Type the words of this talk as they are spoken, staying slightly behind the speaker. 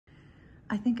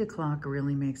I think a clock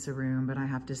really makes a room, but I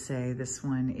have to say this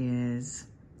one is,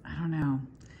 I don't know,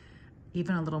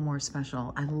 even a little more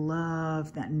special. I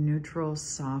love that neutral,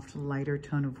 soft, lighter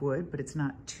tone of wood, but it's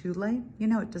not too light. You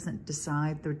know, it doesn't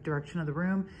decide the direction of the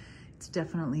room. It's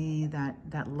definitely that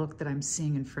look that I'm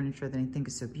seeing in furniture that I think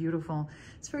is so beautiful.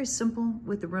 It's very simple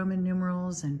with the Roman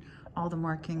numerals and all the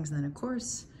markings. And then of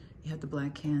course, you have the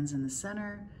black cans in the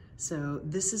center. So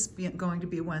this is going to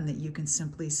be one that you can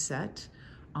simply set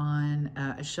on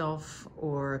a shelf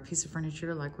or a piece of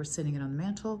furniture like we're sitting it on the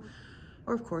mantle,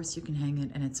 or of course you can hang it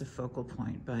and it's a focal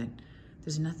point, but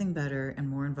there's nothing better and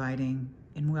more inviting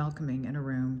and welcoming in a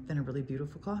room than a really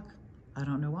beautiful clock. I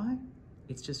don't know why,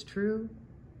 it's just true,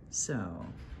 so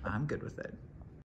I'm good with it.